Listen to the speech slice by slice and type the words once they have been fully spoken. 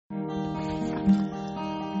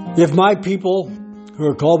If my people who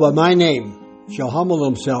are called by my name shall humble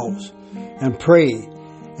themselves and pray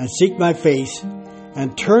and seek my face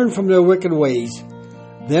and turn from their wicked ways,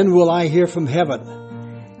 then will I hear from heaven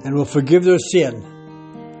and will forgive their sin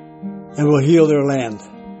and will heal their land.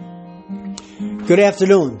 Good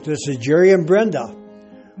afternoon. This is Jerry and Brenda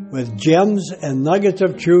with gems and nuggets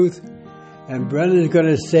of truth, and Brenda is going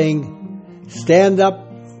to sing Stand Up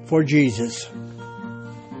for Jesus.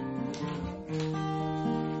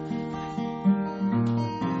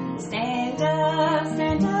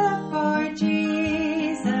 Stand up for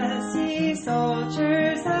Jesus, ye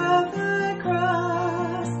soldiers of the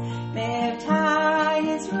cross. Lift high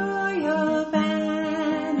his royal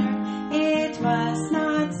banner, it must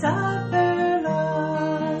not suffer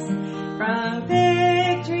loss. From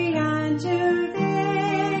victory unto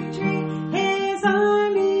victory, his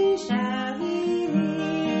army shall he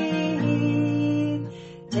lead,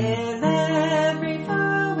 till every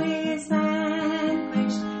foe is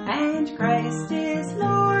vanquished, and Christ is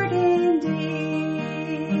Lord indeed.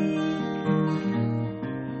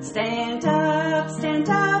 Stand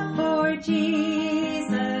up for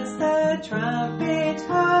Jesus, the trumpet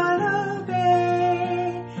call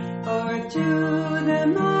obey, for to the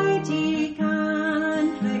mighty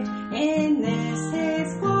conflict in this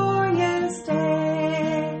his glorious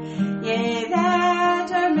day. Yea,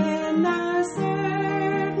 that our men now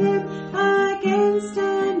serve him against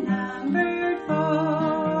unnumbered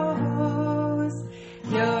foes.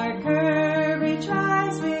 Your courage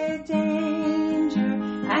rise with danger,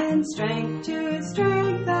 and strength to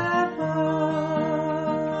strength oppose.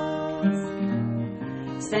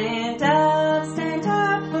 Stand up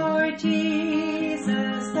for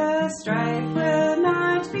Jesus, the strife will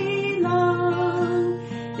not be long.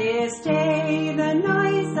 This day the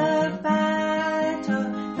noise of battle,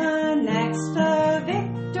 the next the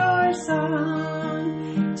victor's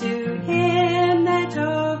song. To him that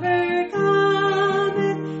overcometh,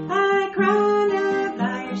 a crown of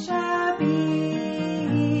life shall be.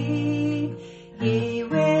 He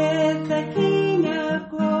with the King of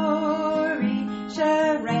glory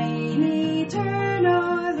shall reign eternally.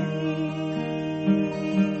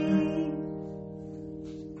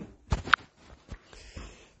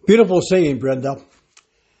 Beautiful singing, Brenda.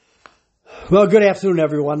 Well, good afternoon,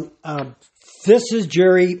 everyone. This is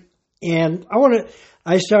Jerry, and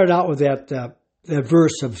I started out with that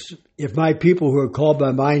verse of, if my people who are called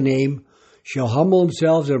by my name shall humble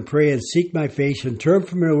themselves and pray and seek my face and turn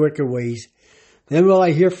from their wicked ways, then will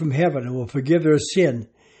I hear from heaven and will forgive their sin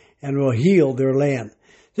and will heal their land.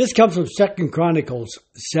 This comes from 2 Chronicles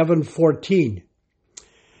 7:14.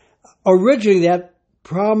 Originally, that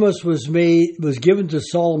promise was given to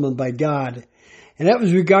Solomon by God, and that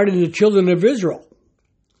was regarding the children of Israel.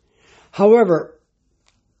 However,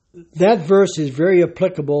 that verse is very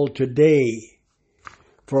applicable today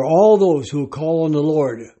for all those who call on the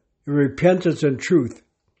Lord in repentance and truth.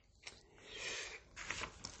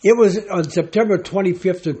 It was on September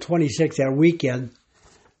 25th and 26th, that weekend,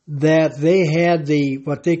 that they had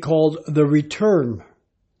what they called the return.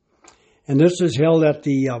 And this was held at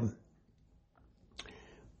the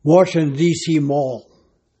Washington, D.C. Mall.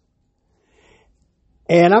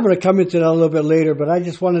 And I'm going to come into that a little bit later, but I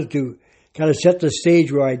just wanted to kind of set the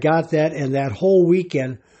stage where I got that, and that whole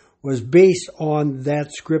weekend was based on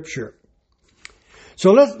that scripture.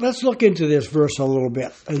 So let's look into this verse a little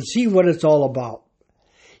bit and see what it's all about.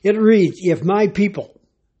 It reads, if my people,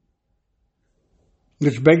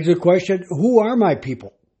 which begs the question, who are my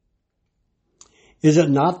people? Is it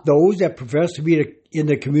not those that profess to be in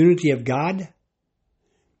the community of God?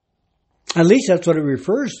 At least that's what it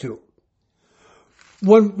refers to.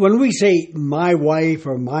 When we say my wife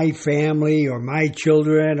or my family or my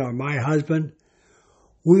children or my husband,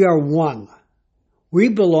 we are one. We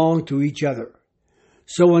belong to each other.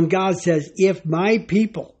 So when God says, if my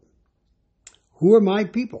people, who are my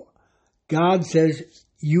people? God says,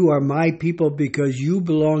 you are my people because you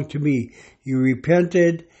belong to me. You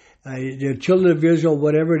repented, the children of Israel,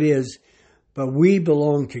 whatever it is, but we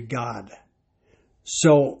belong to God.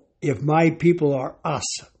 So if my people are us.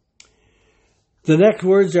 The next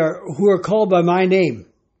words are, who are called by my name.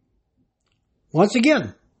 Once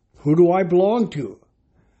again, who do I belong to?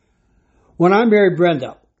 When I married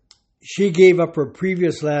Brenda, she gave up her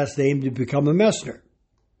previous last name to become a Messner.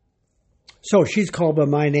 So she's called by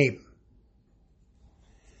my name.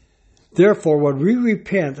 Therefore, when we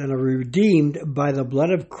repent and are redeemed by the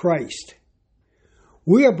blood of Christ,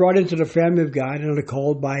 we are brought into the family of God and are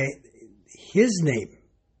called by His name.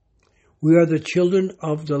 We are the children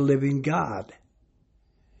of the living God.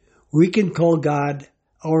 We can call God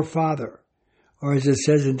our Father, or as it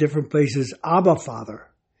says in different places, Abba Father.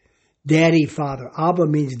 Daddy, Father. Abba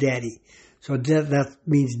means daddy. So that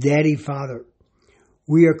means Daddy, Father.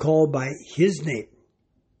 We are called by His name.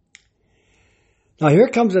 Now here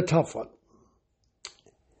comes a tough one.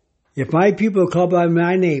 If my people called by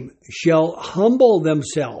my name shall humble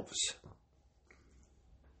themselves.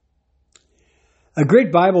 A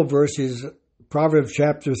great Bible verse is Proverbs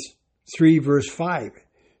chapter 3, verse 5.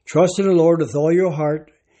 Trust in the Lord with all your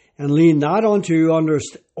heart and lean not unto your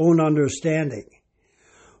own understanding.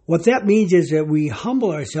 What that means is that we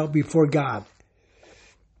humble ourselves before God.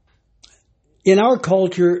 In our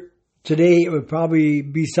culture today, it would probably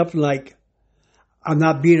be something like, I'm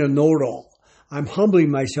not being a know-it-all. I'm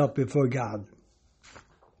humbling myself before God.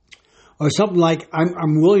 Or something like,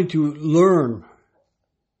 I'm willing to learn.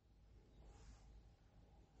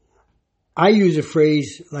 I use a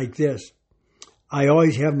phrase like this. I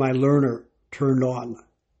always have my learner turned on.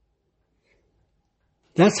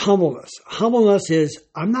 That's humbleness. Humbleness is,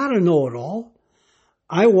 I'm not a know-it-all.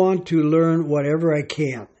 I want to learn whatever I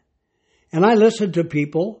can. And I listen to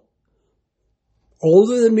people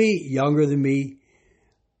older than me, younger than me.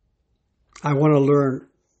 I want to learn,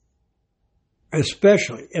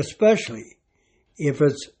 especially if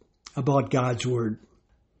it's about God's Word.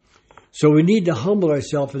 So we need to humble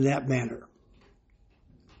ourselves in that manner.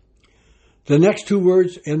 The next two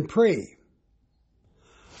words, and pray.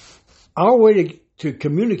 Our way to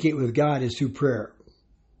communicate with God is through prayer.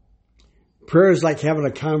 Prayer is like having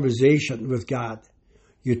a conversation with God.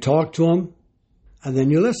 You talk to Him, and then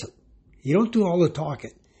you listen. You don't do all the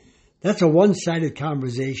talking. That's a one-sided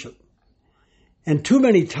conversation. And too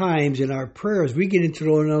many times in our prayers, we get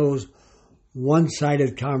into one of those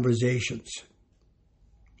one-sided conversations.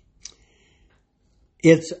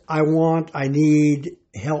 It's, I want, I need,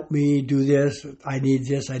 help me do this, I need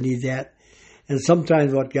that. And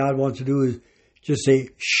sometimes what God wants to do is just say,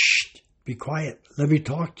 shh, be quiet, let me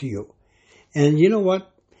talk to you. And you know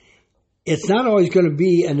what? It's not always going to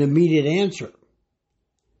be an immediate answer.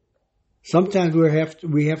 Sometimes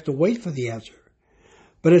we have to wait for the answer.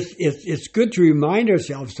 But it's good to remind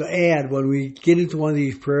ourselves to add when we get into one of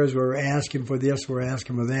these prayers where we're asking for this, we're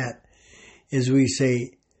asking for that, is we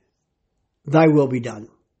say, Thy will be done.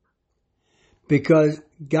 Because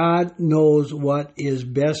God knows what is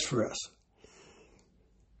best for us.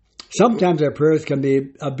 Sometimes our prayers can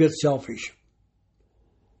be a bit selfish.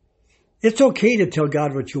 It's okay to tell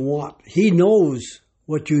God what you want. He knows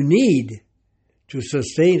what you need to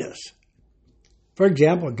sustain us. For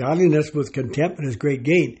example, godliness with contentment is great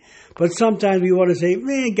gain. But sometimes we want to say,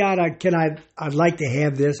 man, God, I'd like to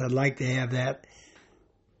have this, I'd like to have that,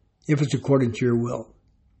 if it's according to your will.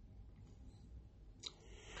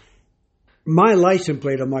 My license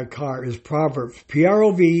plate on my car is Proverbs,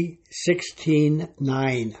 PROV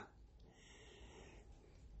 16:9.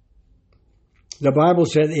 The Bible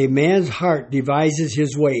said, a man's heart devises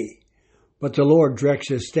his way, but the Lord directs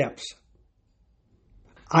his steps.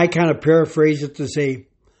 I kind of paraphrase it to say,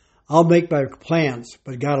 I'll make my plans,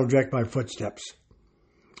 but God will direct my footsteps.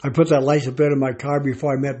 I put that license plate in my car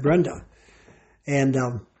before I met Brenda. And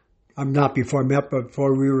I'm not before I met, but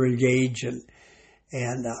before we were engaged.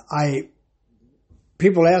 And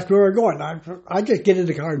people ask where we're going. I just get in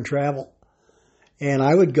the car and travel. And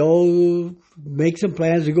I would go make some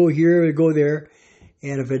plans to go here or go there.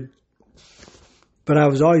 But I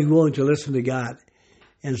was always willing to listen to God.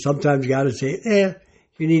 And sometimes God would say,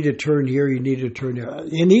 you need to turn here, you need to turn there.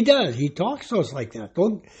 And He does. He talks to us like that.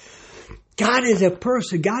 God is a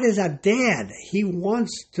person. God is a dad. He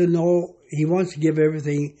wants to know, He wants to give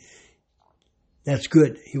everything that's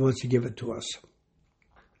good. He wants to give it to us.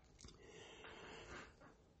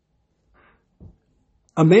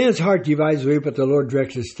 A man's heart divides way, but the Lord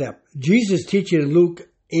directs his step. Jesus teaching in Luke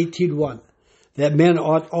 18:1 that men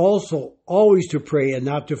ought also always to pray and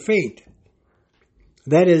not to faint.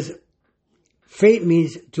 That is, faint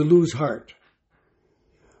means to lose heart.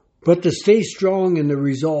 But to stay strong in the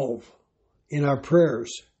resolve in our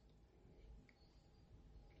prayers.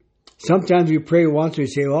 Sometimes we pray once and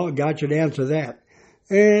we say, well, God should answer that.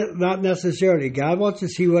 Not necessarily. God wants to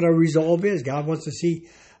see what our resolve is. God wants to see,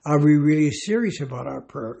 are we really serious about our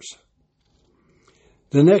prayers?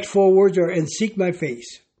 The next four words are, and seek my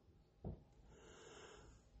face.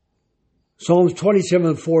 Psalms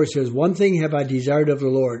 27:4 says, one thing have I desired of the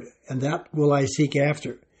Lord, and that will I seek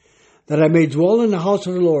after, that I may dwell in the house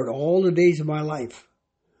of the Lord all the days of my life,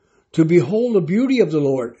 to behold the beauty of the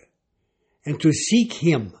Lord, and to seek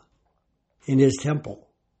Him in His temple.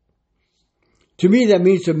 To me, that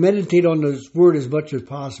means to meditate on His Word as much as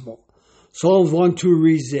possible. Psalms 1:2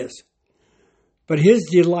 reads this, but His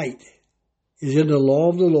delight is in the law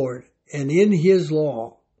of the Lord, and in His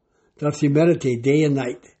law doth he meditate day and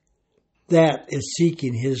night. That is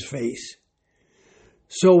seeking His face.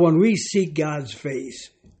 So when we seek God's face,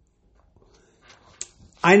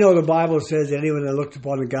 I know the Bible says that anyone that looks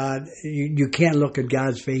upon God, you can't look at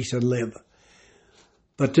God's face and live.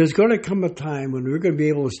 But there's going to come a time when we're going to be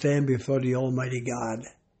able to stand before the Almighty God,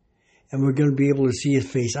 and we're going to be able to see His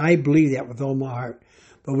face. I believe that with all my heart.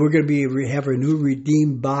 But we're going to have a new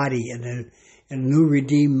redeemed body and a new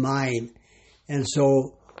redeemed mind. And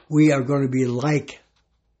so we are going to be like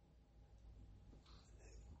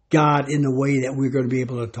God in the way that we're going to be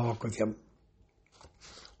able to talk with Him.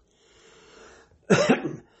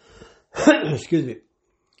 Excuse me.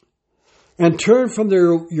 And turn from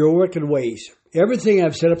your wicked ways. Everything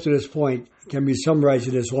I've said up to this point can be summarized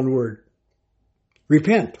in this one word.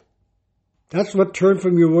 Repent. That's what turn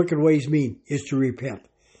from your wicked ways mean, is to repent.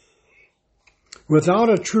 Without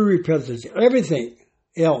a true repentance, everything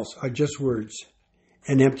else are just words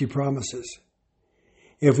and empty promises.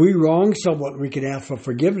 If we wrong someone, we can ask for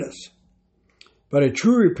forgiveness. But a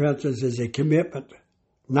true repentance is a commitment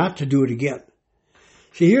not to do it again.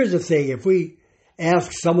 See, here's the thing. If we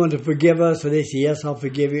ask someone to forgive us and they say, yes, I'll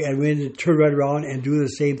forgive you, and we turn right around and do the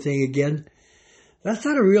same thing again, that's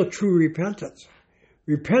not a real true repentance.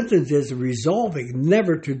 Repentance is resolving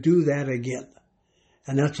never to do that again.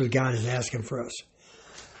 And that's what God is asking for us.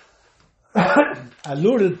 I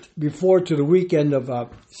alluded before to the weekend of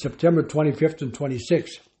September 25th and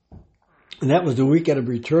 26th. And that was the weekend of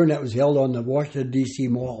return that was held on the Washington, D.C.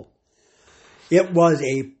 Mall. It was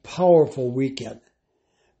a powerful weekend.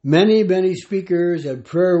 Many, many speakers and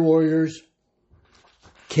prayer warriors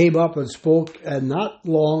came up and spoke, and not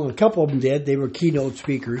long, a couple of them did. They were keynote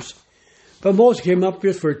speakers. But most came up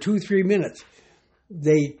just for 2-3 minutes.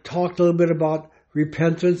 They talked a little bit about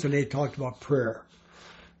repentance, and they talked about prayer.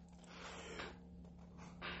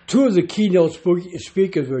 Two of the keynote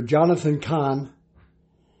speakers were Jonathan Cahn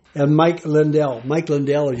and Mike Lindell. Mike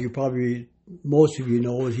Lindell, as most of you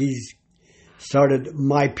know, he's started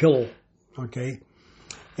My Pillow, okay?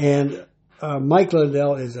 And Mike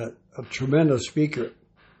Lindell is a tremendous speaker.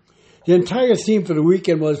 The entire theme for the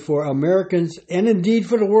weekend was for Americans, and indeed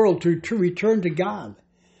for the world, to return to God.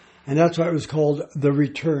 And that's why it was called The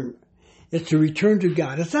Return. It's to return to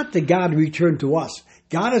God. It's not that God returned to us.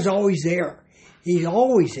 God is always there. He's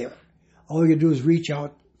always there. All you do is reach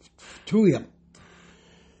out to Him.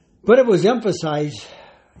 But it was emphasized,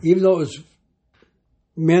 even though it was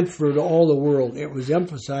meant for all the world, it was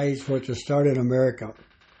emphasized for it to start in America.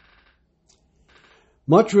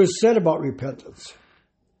 Much was said about repentance.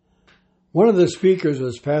 One of the speakers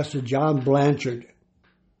was Pastor John Blanchard,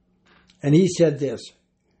 and he said this: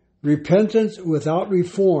 repentance without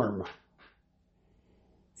reform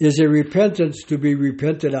is a repentance to be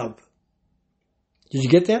repented of. Did you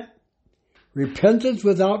get that? Repentance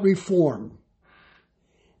without reform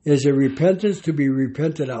is a repentance to be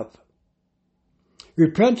repented of.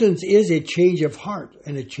 Repentance is a change of heart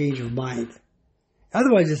and a change of mind.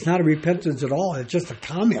 Otherwise, it's not a repentance at all. It's just a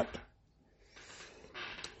comment.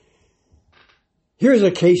 Here's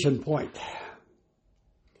a case in point.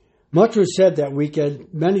 Much was said that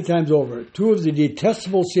weekend, many times over. Two of the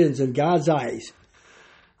detestable sins in God's eyes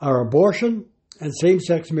are abortion and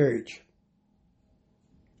same-sex marriage.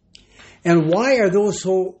 And why are those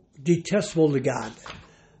so detestable to God?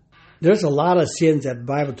 There's a lot of sins that the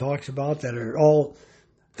Bible talks about that are all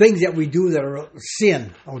things that we do that are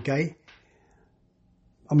sin, okay?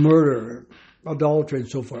 A murder, adultery, and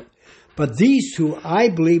so forth. But these two, I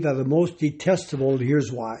believe, are the most detestable, and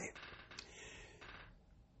here's why.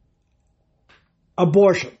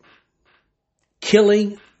 Abortion.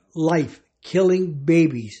 Killing life. Killing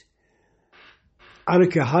babies. I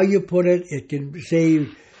don't care how you put it. It can say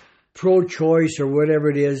pro-choice or whatever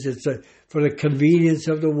it is. It's for the convenience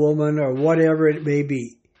of the woman or whatever it may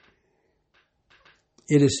be.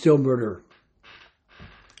 It is still murder.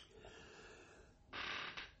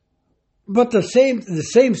 But the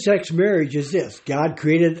same-sex marriage is this. God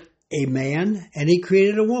created a man and He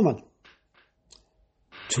created a woman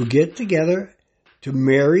to get together, to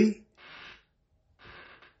marry,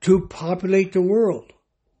 to populate the world.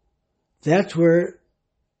 That's where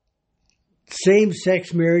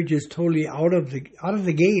same-sex marriage is totally out of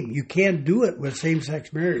the game. You can't do it with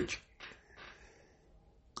same-sex marriage.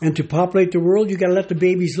 And to populate the world, you got to let the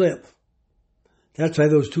babies live. That's why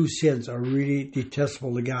those two sins are really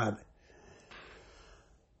detestable to God.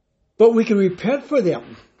 But we can repent for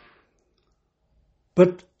them.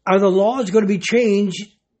 But are the laws going to be changed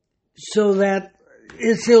so that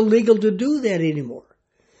it's illegal to do that anymore?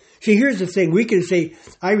 See, here's the thing. We can say,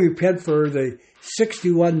 I repent for the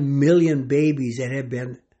 61 million babies that have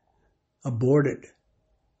been aborted.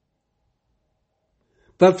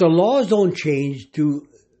 But if the laws don't change to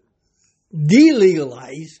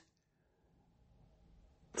delegalize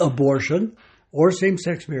abortion or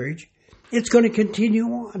same-sex marriage, it's going to continue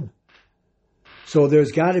on. So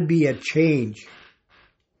there's got to be a change.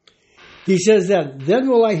 He says then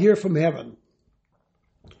will I hear from heaven.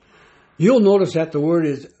 You'll notice that the word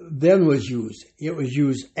is then was used. It was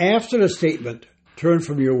used after the statement, turn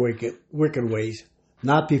from your wicked ways,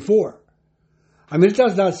 not before. I mean, it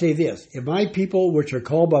does not say this. If my people, which are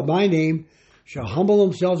called by my name, shall humble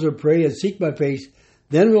themselves and pray and seek my face,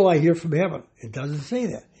 then will I hear from heaven. It doesn't say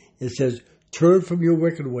that. It says, turn from your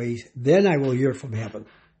wicked ways, then I will hear from heaven.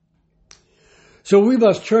 So we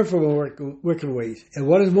must turn from our wicked ways. And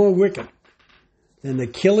what is more wicked than the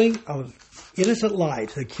killing of innocent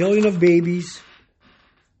lives, the killing of babies,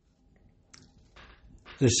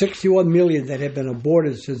 the 61 million that have been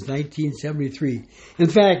aborted since 1973. In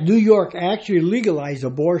fact, New York actually legalized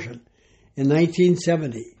abortion in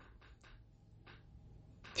 1970,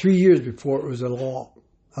 3 years before it was a law,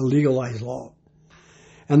 a legalized law.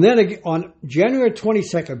 And then on January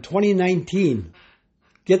 22nd, 2019,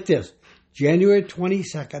 get this, January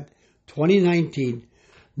 22nd, 2019,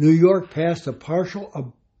 New York passed a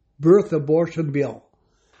partial birth abortion bill.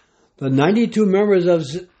 The 92 members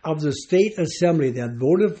of the state assembly that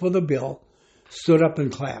voted for the bill stood up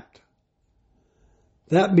and clapped.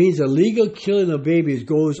 That means the legal killing of babies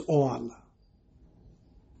goes on.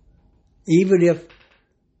 Even if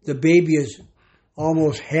the baby is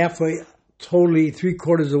almost halfway, totally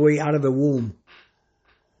 3/4 of the way out of the womb,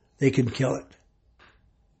 they can kill it.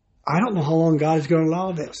 I don't know how long God is going to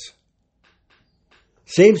allow this.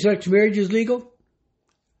 Same-sex marriage is legal.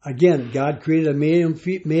 Again, God created a male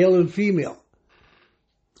and female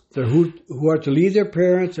who are to leave their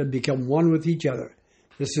parents and become one with each other.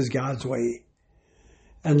 This is God's way.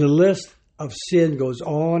 And the list of sin goes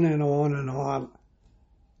on and on and on.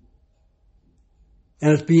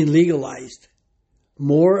 And it's being legalized.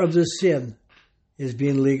 More of the sin is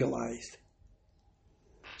being legalized.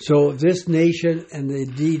 So this nation and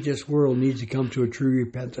indeed this world needs to come to a true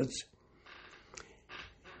repentance.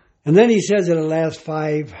 And then he says in the last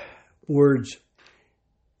 5 words,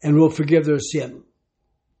 and will forgive their sin.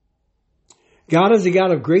 God is a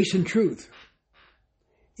God of grace and truth.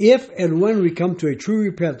 If and when we come to a true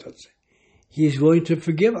repentance, He is willing to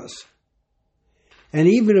forgive us. And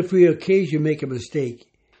even if we occasionally make a mistake,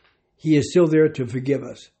 He is still there to forgive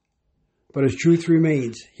us. But His truth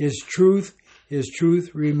remains. His truth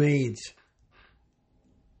remains.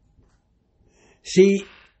 See,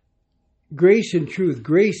 grace and truth.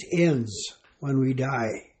 Grace ends when we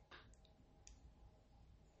die.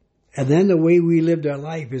 And then the way we lived our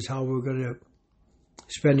life is how we're going to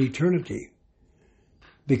spend eternity.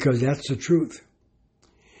 Because that's the truth.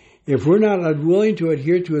 If we're not unwilling to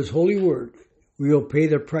adhere to His holy word, we will pay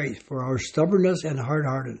the price for our stubbornness and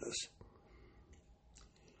hard-heartedness.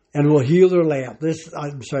 And will heal their land. This is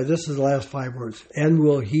the last 5 words. And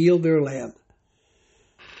will heal their land.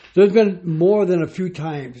 There's been more than a few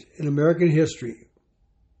times in American history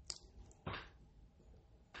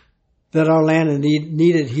that our land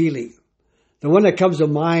needed healing. The one that comes to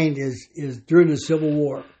mind is during the Civil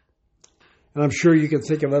War. And I'm sure you can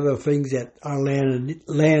think of other things that our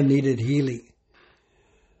land needed healing.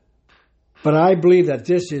 But I believe that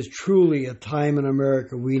this is truly a time in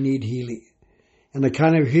America we need healing. And the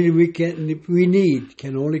kind of healing we need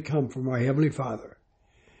can only come from our Heavenly Father.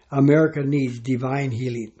 America needs divine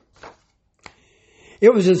healing.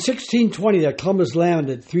 It was in 1620 that Columbus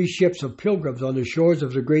landed 3 ships of pilgrims on the shores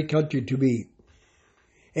of the great country to be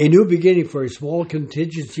a new beginning for a small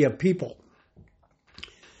contingency of people.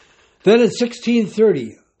 Then in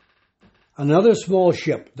 1630, another small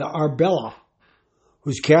ship, the Arbella,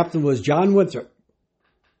 whose captain was John Winthrop,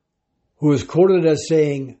 who was quoted as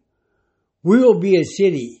saying, we will be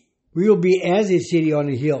as a city on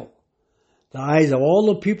a hill. The eyes of all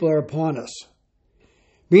the people are upon us.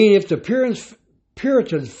 Meaning if the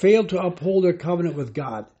Puritans failed to uphold their covenant with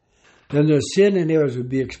God, then their sin and errors would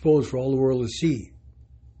be exposed for all the world to see.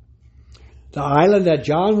 The island that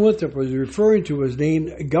John Winthrop was referring to was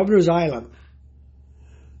named Governor's Island.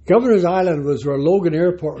 Governor's Island was where Logan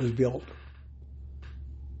Airport was built,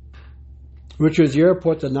 which was the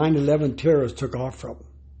airport the 9/11 terrorists took off from.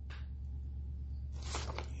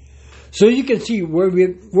 So you can see where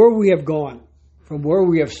we have gone, from where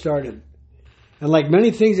we have started. And like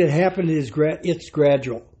many things that happen, it's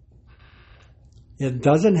gradual. It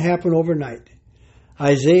doesn't happen overnight.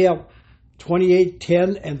 Isaiah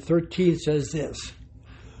 28:10 and 13 says this,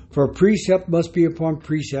 for precept must be upon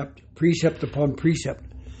precept, precept upon precept,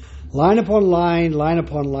 line upon line, line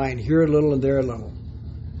upon line, here a little and there a little.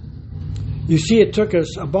 You see, it took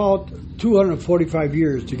us about 245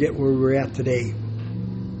 years to get where we're at today.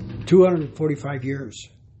 245 years.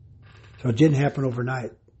 So it didn't happen overnight.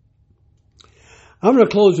 I'm going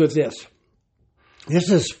to close with this.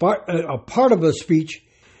 This is a part of a speech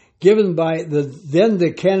given by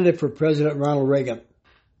the candidate for President, Ronald Reagan.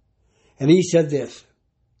 And he said this: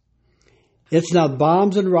 "It's not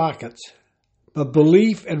bombs and rockets, but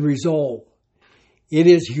belief and resolve. It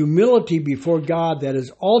is humility before God that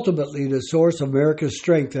is ultimately the source of America's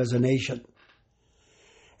strength as a nation.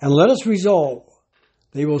 And let us resolve,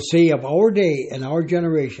 they will say of our day and our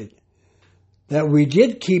generation, that we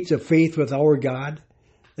did keep the faith with our God,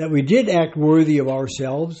 that we did act worthy of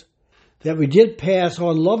ourselves, that we did pass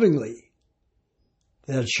on lovingly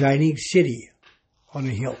that shining city on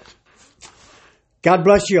a hill." God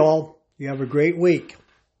bless you all. You have a great week.